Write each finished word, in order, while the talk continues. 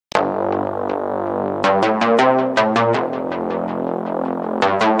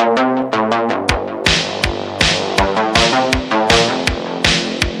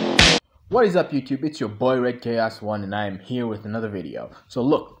What is up, YouTube? It's your boy Red Chaos 1 and I am here with another video. So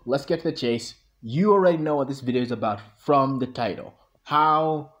look, let's get to the chase. You already know what this video is about from the title.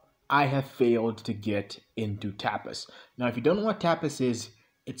 How I have failed to get into Tapas. Now if you don't know what Tapas is,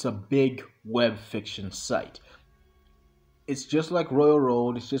 it's a big web fiction site. It's just like Royal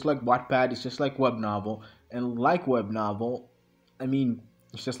Road, it's just like Wattpad, it's just like Webnovel. And like Webnovel,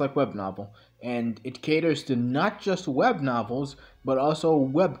 it's just like Webnovel, and it caters to not just web novels, but also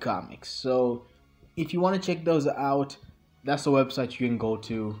web comics. So if you want to check those out, that's the website you can go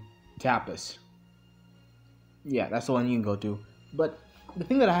to, Tapas. Yeah, that's the one you can go to. But the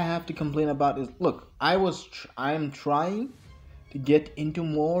thing that I have to complain about is, look, I am trying to get into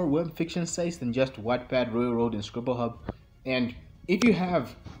more web fiction sites than just Wattpad, Royal Road, and Scribble Hub. And if you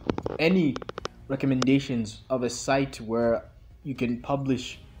have any recommendations of a site where you can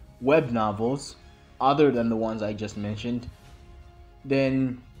publish web novels other than the ones I just mentioned,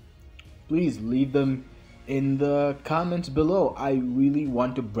 then please leave them in the comments below. I really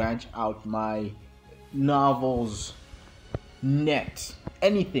want to branch out my novels net.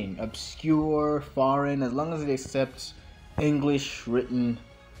 Anything obscure, foreign, as long as it accepts English written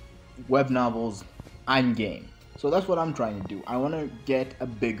web novels, I'm game. So that's what I'm trying to do. I want to get a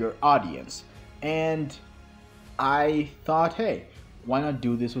bigger audience, and I thought, hey, why not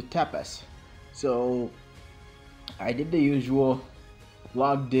do this with Tapas? So I did the usual,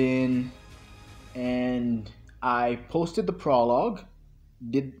 logged in, and I posted the prologue,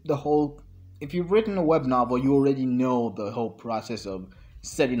 did the whole, if you've written a web novel, you already know the whole process of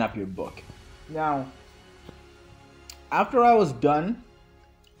setting up your book. Now, after I was done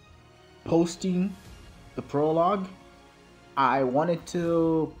posting the prologue, I wanted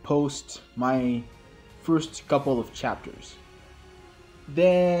to post my first couple of chapters.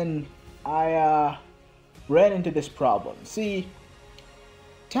 Then I ran into this problem. See,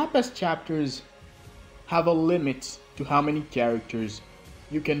 Tapas chapters have a limit to how many characters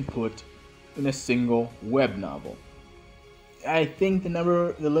you can put in a single web novel. I think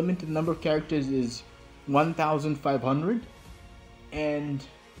the limited number of characters is 1,500, and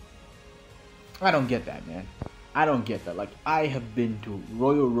I don't get that, man. I don't get that. Like, I have been to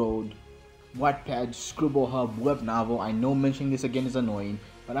Royal Road, Wattpad, Scribble Hub, Webnovel. I know mentioning this again is annoying,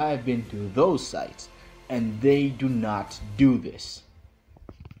 but I have been to those sites, and they do not do this.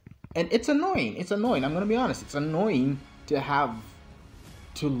 And it's annoying. It's annoying. I'm gonna be honest. It's annoying to have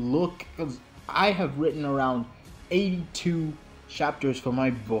to look, because I have written around 82 chapters for my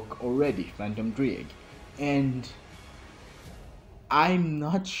book already, Phantom Dreig, and I'm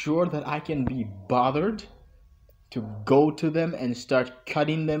not sure that I can be bothered to go to them and start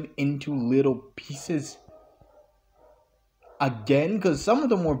cutting them into little pieces again, because some of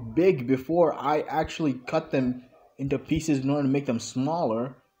them were big before I actually cut them into pieces in order to make them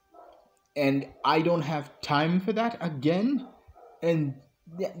smaller, and I don't have time for that again, and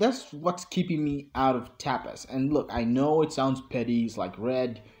that's what's keeping me out of Tapas. And look, I know it sounds petty, it's like,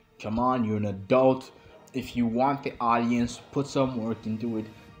 Red, come on, you're an adult. If you want the audience, put some work into it.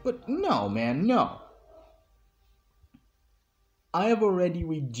 But no, man, no. I have already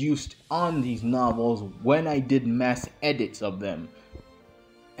reduced on these novels when I did mass edits of them,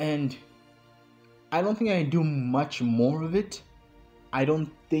 and I don't think I do much more of it. I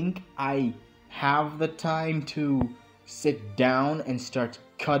don't think I have the time to sit down and start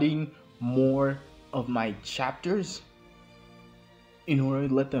cutting more of my chapters in order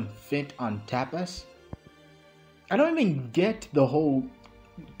to let them fit on Tapas. I don't even get the whole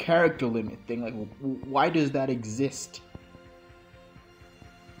character limit thing. Like, why does that exist?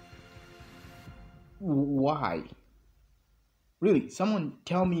 Why? Really, someone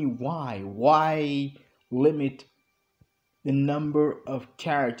tell me why. Why limit the number of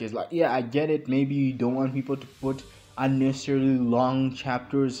characters? Like, yeah, I get it. Maybe you don't want people to put unnecessarily long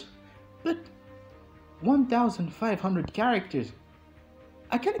chapters, but 1,500 characters,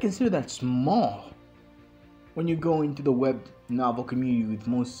 I kind of consider that small when you go into the web novel community with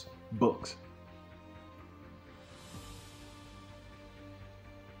most books.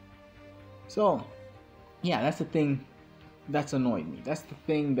 So yeah, that's the thing that's annoyed me. That's the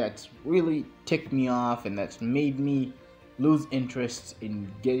thing that's really ticked me off, and that's made me lose interest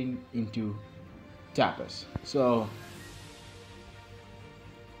in getting into Tapas. So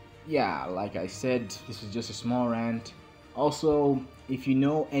yeah, like I said, this is just a small rant. Also, if you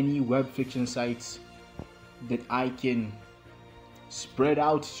know any web fiction sites that I can spread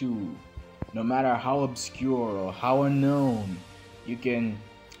out to, no matter how obscure or how unknown, you can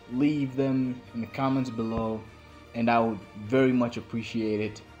leave them in the comments below, and I would very much appreciate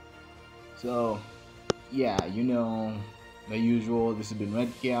it. So yeah, you know, Like usual, this has been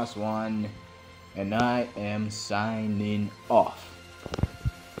Red Chaos 1, and I am signing off.